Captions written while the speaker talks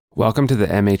Welcome to the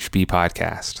MHB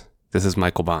podcast. This is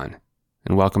Michael Bond,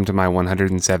 and welcome to my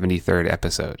 173rd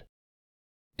episode.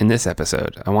 In this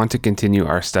episode, I want to continue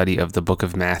our study of the book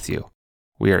of Matthew.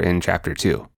 We are in chapter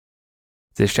 2.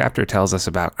 This chapter tells us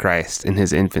about Christ in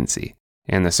his infancy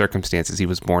and the circumstances he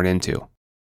was born into.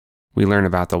 We learn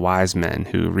about the wise men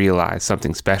who realize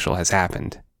something special has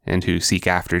happened and who seek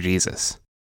after Jesus.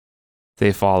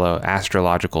 They follow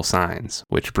astrological signs,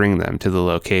 which bring them to the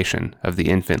location of the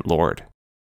infant Lord.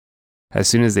 As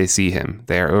soon as they see him,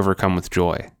 they are overcome with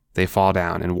joy. They fall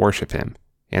down and worship him,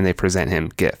 and they present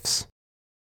him gifts.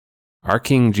 Our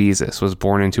King Jesus was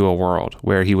born into a world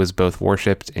where he was both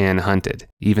worshipped and hunted,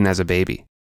 even as a baby.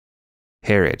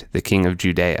 Herod, the king of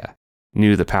Judea,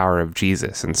 knew the power of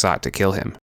Jesus and sought to kill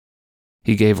him.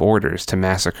 He gave orders to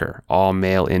massacre all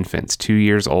male infants 2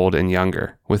 years old and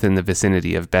younger within the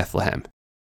vicinity of Bethlehem.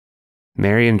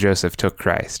 Mary and Joseph took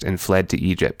Christ and fled to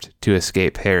Egypt to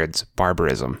escape Herod's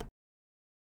barbarism.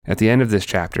 At the end of this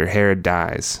chapter, Herod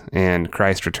dies, and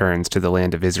Christ returns to the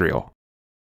land of Israel.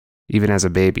 Even as a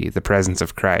baby, the presence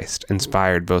of Christ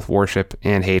inspired both worship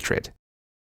and hatred.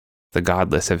 The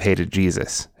godless have hated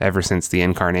Jesus ever since the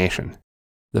incarnation.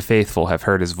 The faithful have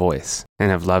heard his voice and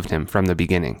have loved him from the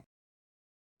beginning.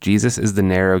 Jesus is the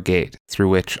narrow gate through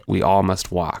which we all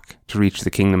must walk to reach the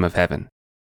kingdom of heaven.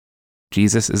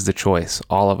 Jesus is the choice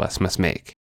all of us must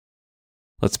make.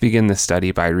 Let's begin this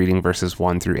study by reading verses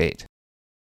 1 through 8.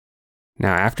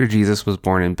 Now after Jesus was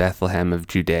born in Bethlehem of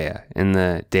Judea, in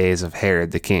the days of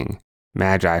Herod the king,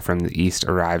 Magi from the east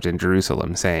arrived in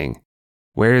Jerusalem, saying,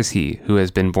 "Where is he who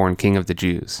has been born King of the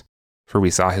Jews? For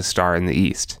we saw his star in the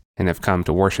east, and have come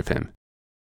to worship him."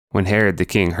 When Herod the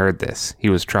king heard this, he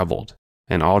was troubled,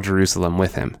 and all Jerusalem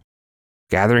with him.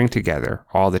 Gathering together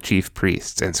all the chief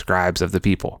priests and scribes of the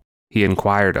people, he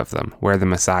inquired of them where the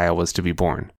Messiah was to be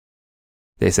born.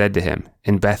 They said to him,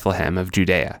 "In Bethlehem of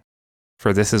Judea.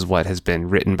 For this is what has been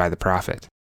written by the prophet.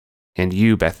 And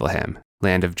you, Bethlehem,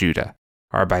 land of Judah,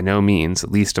 are by no means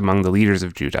least among the leaders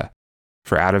of Judah,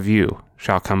 for out of you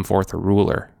shall come forth a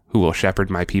ruler who will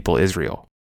shepherd my people Israel."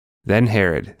 Then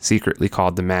Herod secretly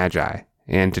called the Magi,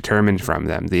 and determined from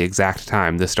them the exact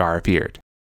time the star appeared.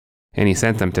 And he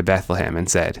sent them to Bethlehem and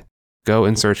said, "Go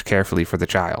and search carefully for the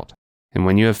child, and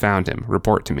when you have found him,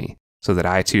 report to me, so that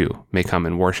I too may come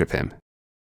and worship him."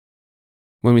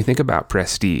 When we think about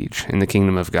prestige in the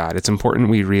kingdom of God, it's important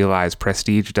we realize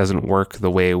prestige doesn't work the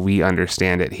way we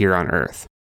understand it here on earth.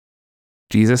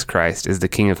 Jesus Christ is the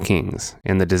King of Kings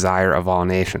and the desire of all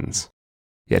nations,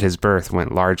 yet his birth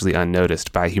went largely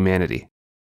unnoticed by humanity.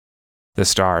 The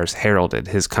stars heralded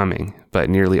his coming, but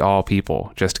nearly all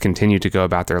people just continued to go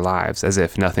about their lives as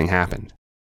if nothing happened.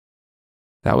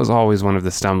 That was always one of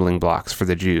the stumbling blocks for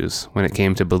the Jews when it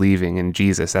came to believing in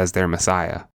Jesus as their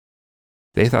Messiah.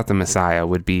 They thought the Messiah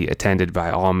would be attended by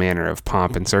all manner of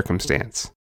pomp and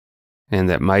circumstance, and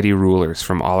that mighty rulers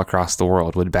from all across the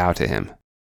world would bow to him.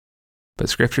 But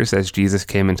Scripture says Jesus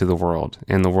came into the world,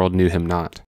 and the world knew him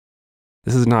not.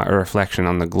 This is not a reflection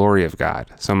on the glory of God,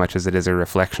 so much as it is a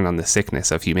reflection on the sickness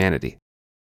of humanity.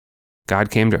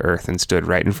 God came to earth and stood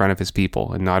right in front of his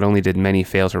people, and not only did many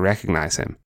fail to recognize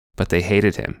him, but they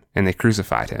hated him, and they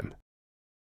crucified him.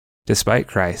 Despite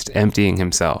Christ emptying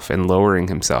himself and lowering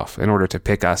himself in order to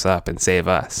pick us up and save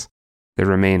us, there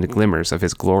remained glimmers of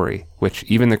his glory, which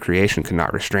even the creation could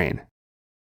not restrain.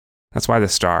 That's why the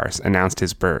stars announced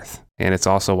his birth, and it's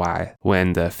also why,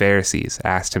 when the Pharisees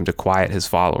asked him to quiet his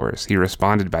followers, he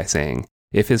responded by saying,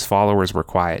 if his followers were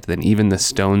quiet, then even the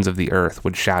stones of the earth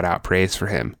would shout out praise for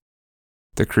him.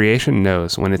 The creation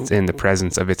knows when it's in the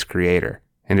presence of its creator,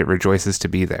 and it rejoices to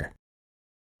be there.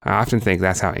 I often think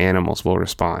that's how animals will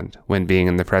respond when being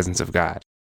in the presence of God.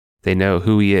 They know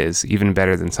who he is even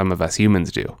better than some of us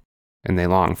humans do, and they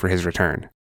long for his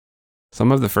return.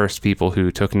 Some of the first people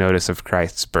who took notice of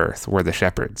Christ's birth were the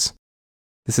shepherds.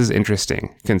 This is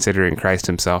interesting, considering Christ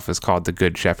himself is called the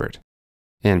Good Shepherd,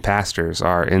 and pastors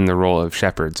are in the role of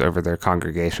shepherds over their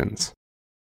congregations.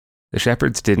 The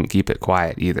shepherds didn't keep it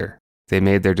quiet either. They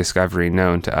made their discovery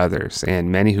known to others,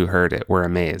 and many who heard it were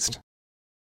amazed.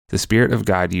 The Spirit of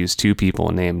God used two people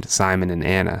named Simon and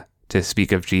Anna to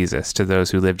speak of Jesus to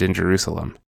those who lived in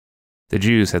Jerusalem. The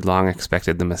Jews had long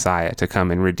expected the Messiah to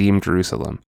come and redeem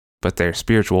Jerusalem, but their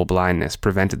spiritual blindness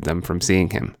prevented them from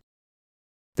seeing him.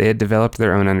 They had developed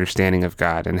their own understanding of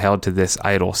God and held to this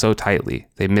idol so tightly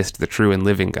they missed the true and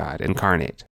living God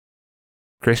incarnate.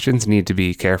 Christians need to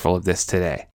be careful of this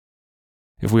today.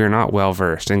 If we are not well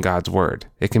versed in God's Word,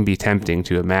 it can be tempting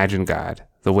to imagine God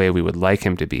the way we would like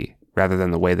him to be, rather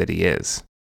than the way that he is.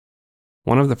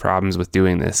 One of the problems with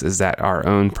doing this is that our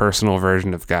own personal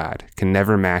version of God can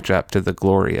never match up to the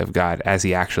glory of God as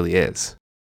he actually is.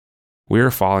 We are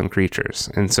fallen creatures,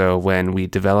 and so when we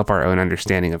develop our own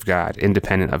understanding of God,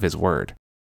 independent of His Word,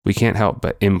 we can't help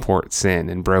but import sin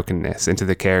and brokenness into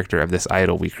the character of this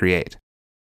idol we create.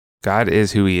 God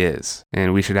is who He is,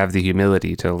 and we should have the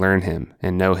humility to learn Him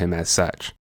and know Him as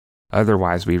such.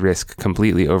 Otherwise, we risk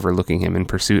completely overlooking Him in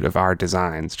pursuit of our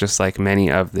designs, just like many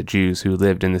of the Jews who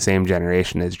lived in the same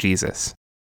generation as Jesus.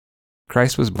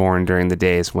 Christ was born during the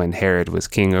days when Herod was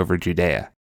king over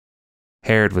Judea.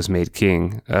 Herod was made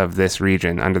king of this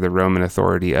region under the Roman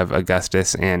authority of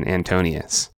Augustus and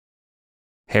Antonius.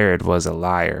 Herod was a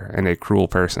liar and a cruel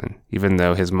person, even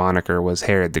though his moniker was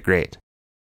Herod the Great.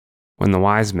 When the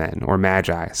wise men, or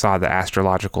magi, saw the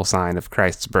astrological sign of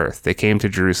Christ's birth, they came to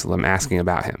Jerusalem asking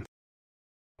about him.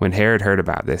 When Herod heard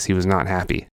about this, he was not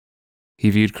happy.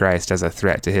 He viewed Christ as a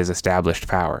threat to his established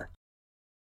power.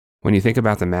 When you think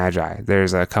about the magi,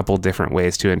 there's a couple different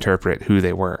ways to interpret who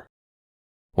they were.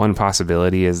 One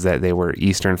possibility is that they were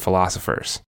Eastern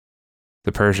philosophers.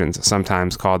 The Persians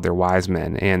sometimes called their wise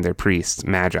men and their priests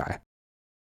magi.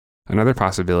 Another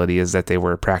possibility is that they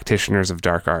were practitioners of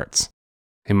dark arts.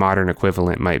 A modern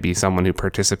equivalent might be someone who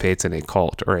participates in a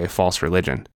cult or a false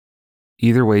religion.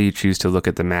 Either way you choose to look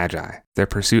at the Magi, their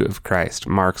pursuit of Christ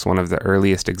marks one of the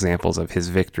earliest examples of His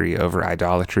victory over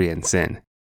idolatry and sin.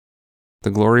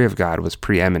 The glory of God was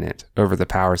preeminent over the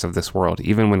powers of this world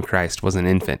even when Christ was an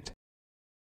infant.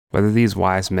 Whether these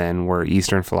wise men were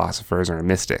Eastern philosophers or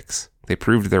mystics, they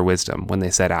proved their wisdom when they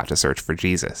set out to search for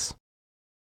Jesus.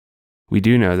 We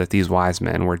do know that these wise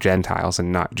men were Gentiles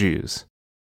and not Jews.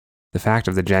 The fact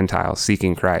of the Gentiles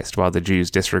seeking Christ while the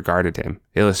Jews disregarded Him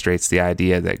illustrates the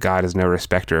idea that God is no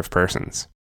respecter of persons.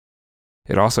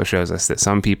 It also shows us that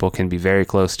some people can be very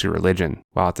close to religion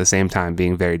while at the same time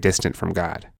being very distant from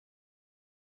God.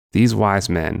 These wise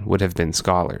men would have been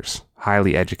scholars,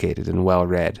 highly educated and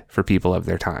well-read for people of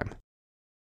their time.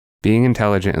 Being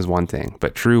intelligent is one thing,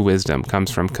 but true wisdom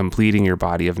comes from completing your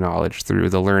body of knowledge through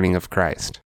the learning of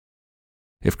Christ.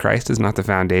 If Christ is not the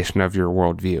foundation of your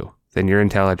worldview, then your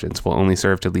intelligence will only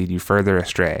serve to lead you further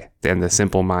astray than the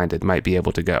simple-minded might be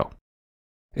able to go.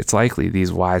 It's likely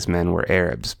these wise men were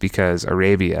Arabs because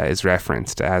Arabia is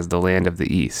referenced as the land of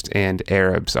the East, and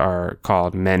Arabs are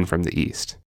called men from the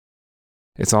East.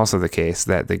 It's also the case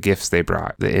that the gifts they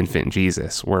brought the infant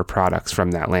Jesus were products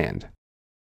from that land.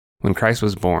 When Christ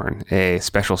was born, a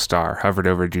special star hovered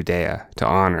over Judea to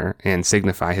honor and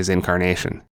signify His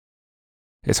incarnation.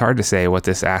 It's hard to say what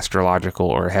this astrological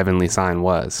or heavenly sign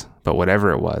was, but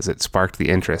whatever it was, it sparked the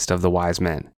interest of the wise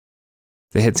men.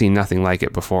 They had seen nothing like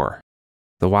it before.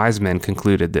 The wise men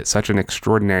concluded that such an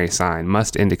extraordinary sign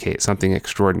must indicate something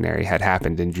extraordinary had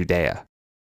happened in Judea.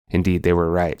 Indeed, they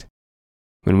were right.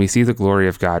 When we see the glory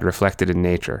of God reflected in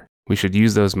nature, we should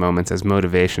use those moments as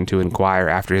motivation to inquire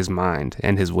after His mind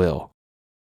and His will.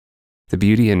 The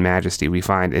beauty and majesty we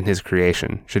find in His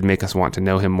creation should make us want to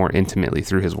know Him more intimately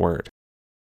through His Word.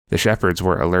 The shepherds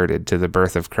were alerted to the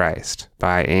birth of Christ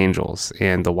by angels,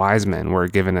 and the wise men were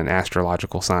given an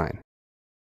astrological sign.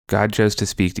 God chose to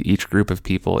speak to each group of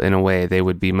people in a way they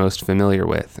would be most familiar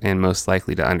with and most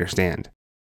likely to understand.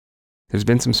 There's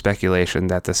been some speculation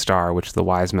that the star which the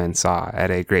wise men saw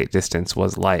at a great distance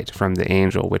was light from the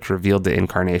angel which revealed the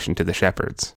incarnation to the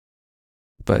shepherds.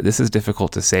 But this is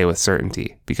difficult to say with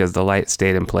certainty, because the light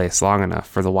stayed in place long enough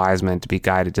for the wise men to be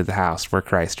guided to the house where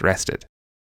Christ rested.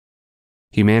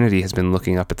 Humanity has been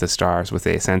looking up at the stars with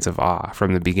a sense of awe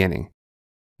from the beginning,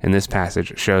 and this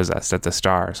passage shows us that the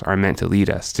stars are meant to lead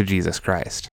us to Jesus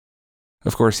Christ.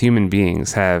 Of course, human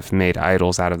beings have made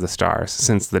idols out of the stars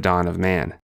since the dawn of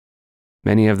man.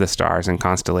 Many of the stars and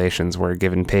constellations were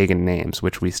given pagan names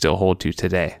which we still hold to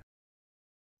today.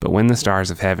 But when the stars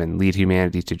of heaven lead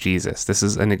humanity to Jesus, this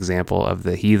is an example of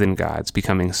the heathen gods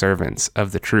becoming servants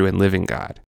of the true and living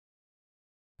God.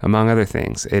 Among other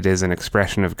things, it is an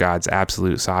expression of God's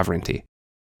absolute sovereignty.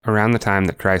 Around the time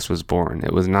that Christ was born,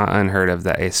 it was not unheard of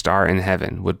that a star in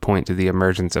heaven would point to the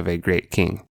emergence of a great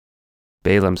king.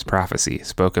 Balaam's prophecy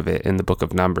spoke of it in the book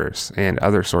of Numbers, and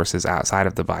other sources outside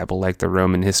of the Bible, like the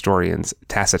Roman historians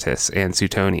Tacitus and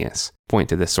Suetonius, point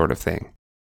to this sort of thing.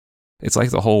 It's like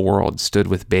the whole world stood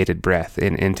with bated breath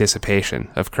in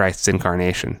anticipation of Christ's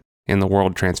incarnation and the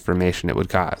world transformation it would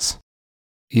cause.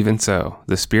 Even so,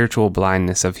 the spiritual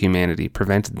blindness of humanity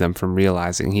prevented them from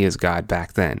realizing He is God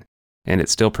back then, and it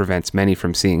still prevents many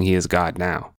from seeing He is God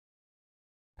now.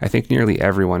 I think nearly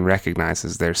everyone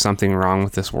recognizes there's something wrong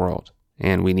with this world,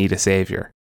 and we need a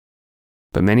Savior.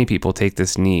 But many people take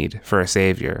this need for a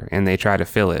Savior, and they try to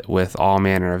fill it with all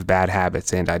manner of bad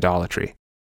habits and idolatry.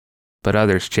 But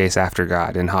others chase after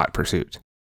God in hot pursuit.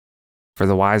 For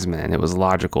the wise men, it was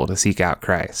logical to seek out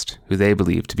Christ, who they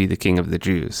believed to be the King of the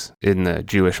Jews, in the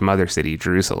Jewish mother city,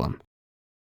 Jerusalem.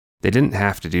 They didn't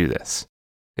have to do this.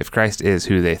 If Christ is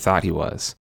who they thought he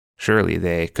was, surely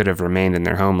they could have remained in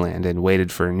their homeland and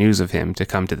waited for news of him to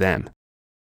come to them.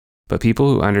 But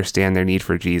people who understand their need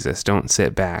for Jesus don't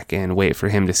sit back and wait for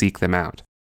him to seek them out.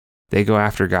 They go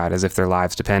after God as if their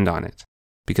lives depend on it,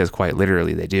 because quite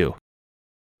literally they do.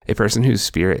 A person whose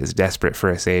spirit is desperate for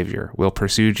a Savior will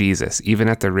pursue Jesus even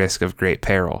at the risk of great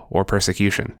peril or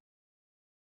persecution.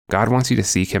 God wants you to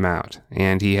seek him out,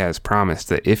 and he has promised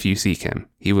that if you seek him,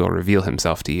 he will reveal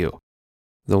himself to you.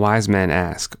 The wise men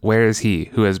ask, "Where is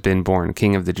he who has been born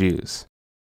King of the Jews?"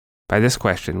 By this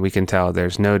question, we can tell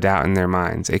there's no doubt in their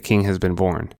minds a king has been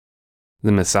born.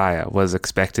 The Messiah was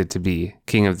expected to be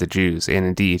King of the Jews, and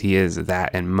indeed he is that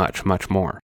and much, much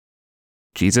more.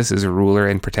 Jesus is a ruler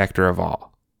and protector of all.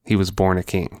 He was born a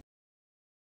king.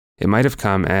 It might have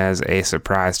come as a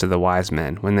surprise to the wise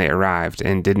men when they arrived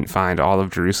and didn't find all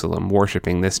of Jerusalem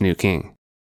worshiping this new king.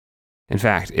 In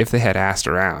fact, if they had asked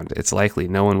around, it's likely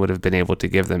no one would have been able to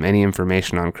give them any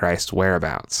information on Christ's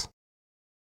whereabouts.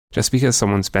 Just because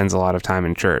someone spends a lot of time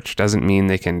in church doesn't mean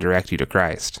they can direct you to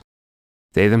Christ.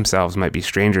 They themselves might be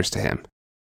strangers to him.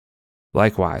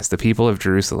 Likewise, the people of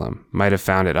Jerusalem might have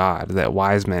found it odd that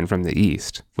wise men from the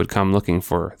east would come looking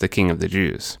for the King of the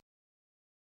Jews.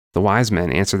 The wise men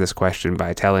answer this question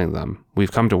by telling them,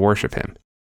 "We've come to worship him."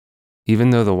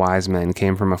 Even though the wise men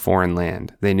came from a foreign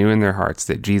land, they knew in their hearts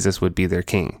that Jesus would be their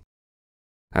king.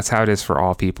 That's how it is for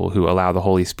all people who allow the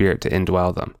Holy Spirit to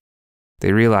indwell them.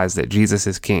 They realize that Jesus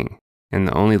is king, and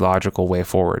the only logical way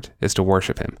forward is to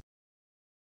worship him.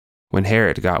 When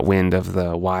Herod got wind of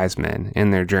the wise men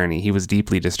and their journey, he was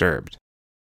deeply disturbed.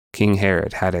 King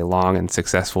Herod had a long and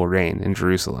successful reign in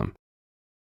Jerusalem.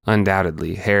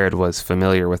 Undoubtedly, Herod was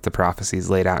familiar with the prophecies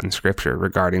laid out in Scripture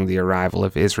regarding the arrival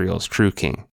of Israel's true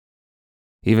king.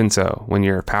 Even so, when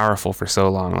you're powerful for so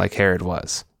long like Herod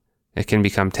was, it can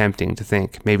become tempting to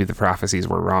think maybe the prophecies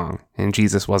were wrong and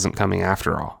Jesus wasn't coming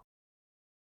after all.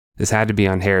 This had to be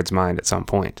on Herod's mind at some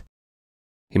point.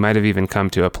 He might have even come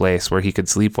to a place where he could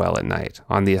sleep well at night,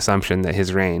 on the assumption that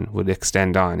his reign would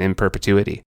extend on in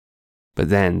perpetuity. But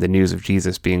then the news of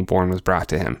Jesus being born was brought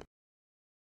to him.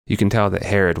 You can tell that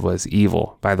Herod was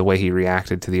evil by the way he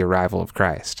reacted to the arrival of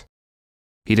Christ.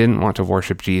 He didn't want to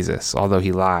worship Jesus, although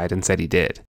he lied and said he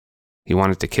did. He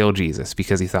wanted to kill Jesus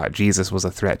because he thought Jesus was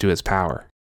a threat to his power.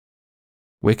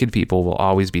 Wicked people will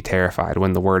always be terrified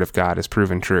when the word of God is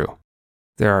proven true.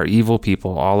 There are evil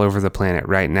people all over the planet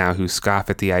right now who scoff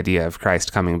at the idea of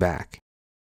Christ coming back.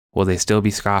 Will they still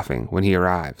be scoffing when he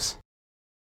arrives?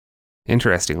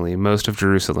 Interestingly, most of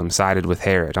Jerusalem sided with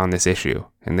Herod on this issue,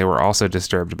 and they were also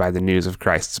disturbed by the news of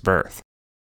Christ's birth.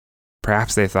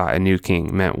 Perhaps they thought a new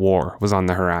king meant war was on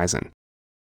the horizon.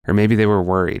 Or maybe they were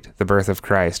worried the birth of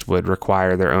Christ would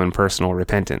require their own personal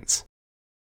repentance.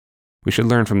 We should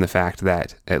learn from the fact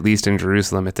that, at least in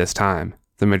Jerusalem at this time,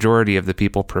 the majority of the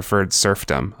people preferred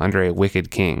serfdom under a wicked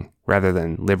king rather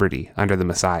than liberty under the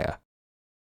Messiah.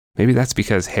 Maybe that's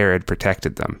because Herod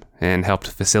protected them and helped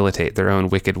facilitate their own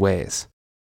wicked ways.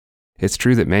 It's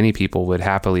true that many people would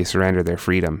happily surrender their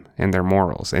freedom and their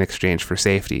morals in exchange for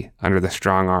safety under the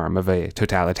strong arm of a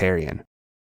totalitarian.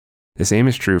 The same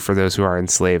is true for those who are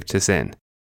enslaved to sin.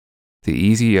 The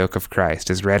easy yoke of Christ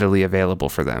is readily available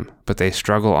for them, but they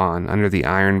struggle on under the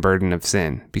iron burden of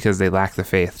sin because they lack the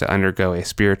faith to undergo a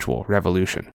spiritual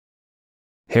revolution.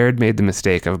 Herod made the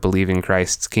mistake of believing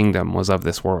Christ's kingdom was of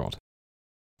this world.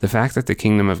 The fact that the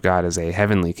kingdom of God is a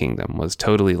heavenly kingdom was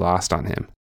totally lost on him.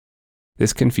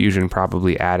 This confusion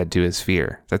probably added to his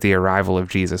fear that the arrival of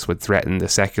Jesus would threaten the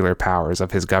secular powers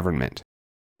of his government.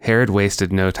 Herod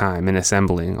wasted no time in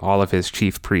assembling all of his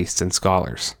chief priests and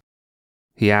scholars.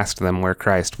 He asked them where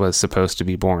Christ was supposed to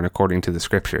be born according to the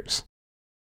Scriptures.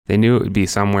 They knew it would be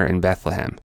somewhere in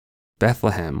Bethlehem.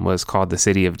 Bethlehem was called the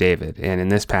city of David, and in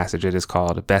this passage it is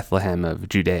called Bethlehem of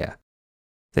Judea.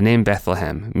 The name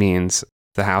Bethlehem means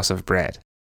the house of bread.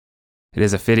 It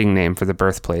is a fitting name for the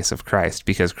birthplace of Christ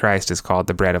because Christ is called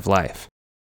the bread of life.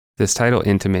 This title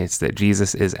intimates that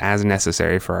Jesus is as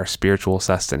necessary for our spiritual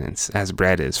sustenance as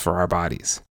bread is for our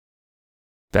bodies.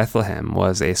 Bethlehem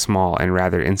was a small and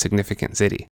rather insignificant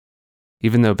city.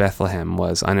 Even though Bethlehem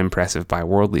was unimpressive by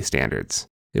worldly standards,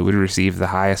 it would receive the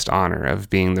highest honor of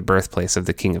being the birthplace of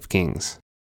the King of Kings.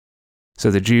 So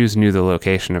the Jews knew the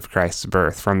location of Christ's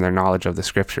birth from their knowledge of the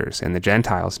Scriptures, and the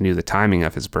Gentiles knew the timing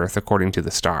of his birth according to the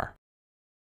star.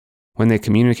 When they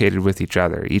communicated with each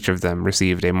other, each of them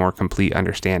received a more complete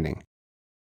understanding.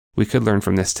 We could learn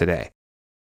from this today.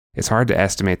 It's hard to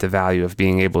estimate the value of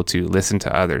being able to listen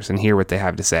to others and hear what they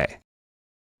have to say.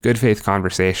 Good faith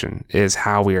conversation is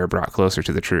how we are brought closer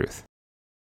to the truth.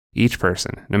 Each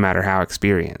person, no matter how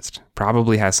experienced,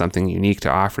 probably has something unique to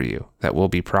offer you that will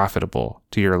be profitable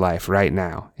to your life right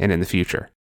now and in the future.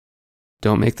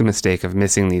 Don't make the mistake of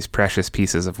missing these precious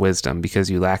pieces of wisdom because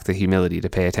you lack the humility to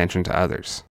pay attention to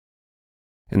others.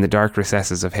 In the dark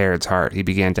recesses of Herod's heart, he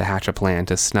began to hatch a plan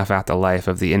to snuff out the life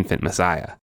of the infant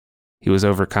Messiah. He was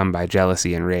overcome by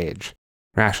jealousy and rage.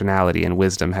 Rationality and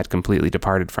wisdom had completely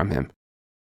departed from him.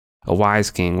 A wise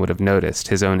king would have noticed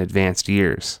his own advanced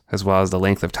years, as well as the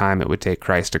length of time it would take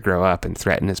Christ to grow up and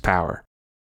threaten his power.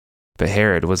 But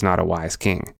Herod was not a wise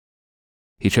king.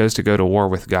 He chose to go to war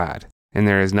with God, and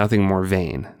there is nothing more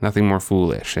vain, nothing more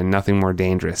foolish, and nothing more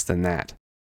dangerous than that.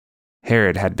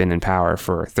 Herod had been in power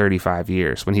for 35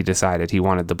 years when he decided he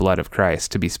wanted the blood of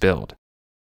Christ to be spilled.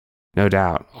 No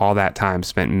doubt, all that time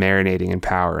spent marinating in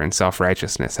power and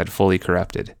self-righteousness had fully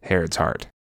corrupted Herod's heart.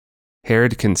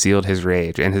 Herod concealed his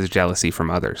rage and his jealousy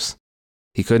from others.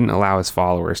 He couldn't allow his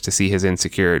followers to see his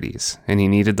insecurities, and he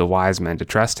needed the wise men to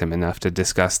trust him enough to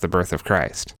discuss the birth of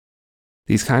Christ.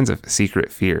 These kinds of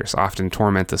secret fears often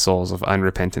torment the souls of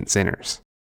unrepentant sinners.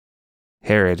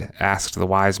 Herod asked the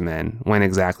wise men when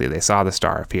exactly they saw the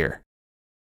star appear.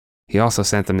 He also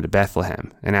sent them to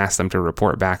Bethlehem and asked them to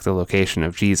report back the location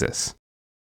of Jesus.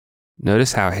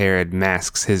 Notice how Herod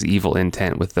masks his evil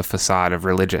intent with the facade of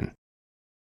religion.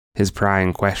 His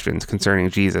prying questions concerning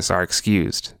Jesus are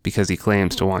excused because he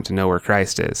claims to want to know where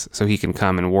Christ is so he can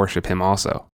come and worship him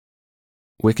also.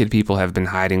 Wicked people have been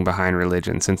hiding behind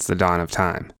religion since the dawn of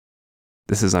time.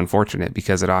 This is unfortunate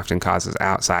because it often causes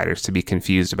outsiders to be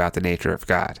confused about the nature of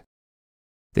God.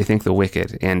 They think the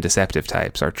wicked and deceptive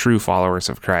types are true followers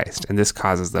of Christ, and this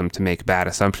causes them to make bad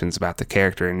assumptions about the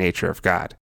character and nature of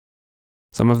God.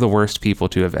 Some of the worst people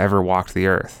to have ever walked the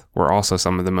earth were also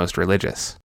some of the most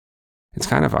religious. It's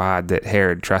kind of odd that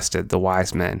Herod trusted the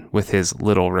wise men with his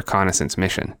little reconnaissance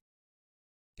mission.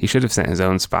 He should have sent his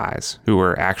own spies, who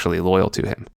were actually loyal to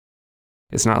him.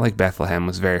 It's not like Bethlehem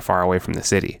was very far away from the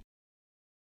city.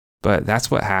 But that's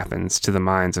what happens to the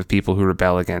minds of people who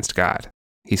rebel against God.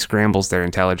 He scrambles their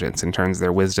intelligence and turns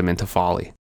their wisdom into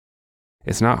folly.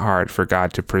 It's not hard for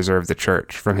God to preserve the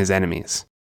church from his enemies.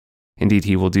 Indeed,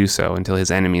 he will do so until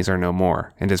his enemies are no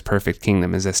more and his perfect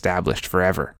kingdom is established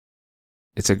forever.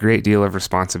 It's a great deal of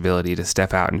responsibility to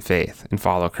step out in faith and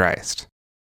follow Christ.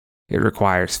 It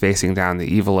requires facing down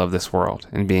the evil of this world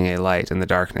and being a light in the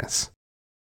darkness.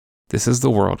 This is the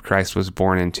world Christ was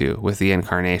born into with the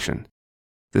incarnation.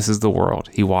 This is the world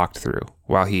he walked through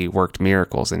while he worked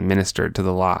miracles and ministered to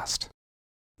the lost.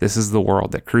 This is the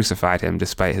world that crucified him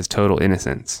despite his total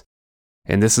innocence.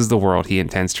 And this is the world he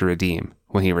intends to redeem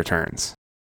when he returns.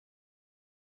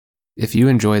 If you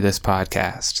enjoy this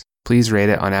podcast, please rate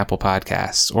it on Apple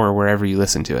Podcasts or wherever you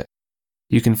listen to it.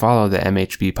 You can follow the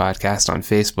MHB Podcast on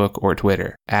Facebook or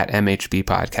Twitter at MHB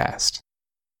Podcast.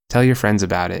 Tell your friends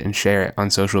about it and share it on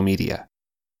social media.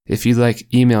 If you'd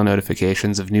like email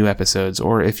notifications of new episodes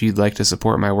or if you'd like to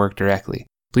support my work directly,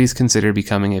 please consider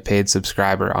becoming a paid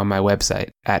subscriber on my website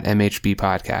at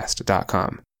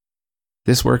mhbpodcast.com.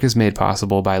 This work is made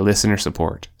possible by listener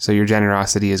support, so your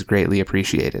generosity is greatly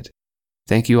appreciated.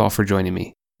 Thank you all for joining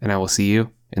me, and I will see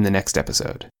you in the next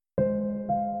episode.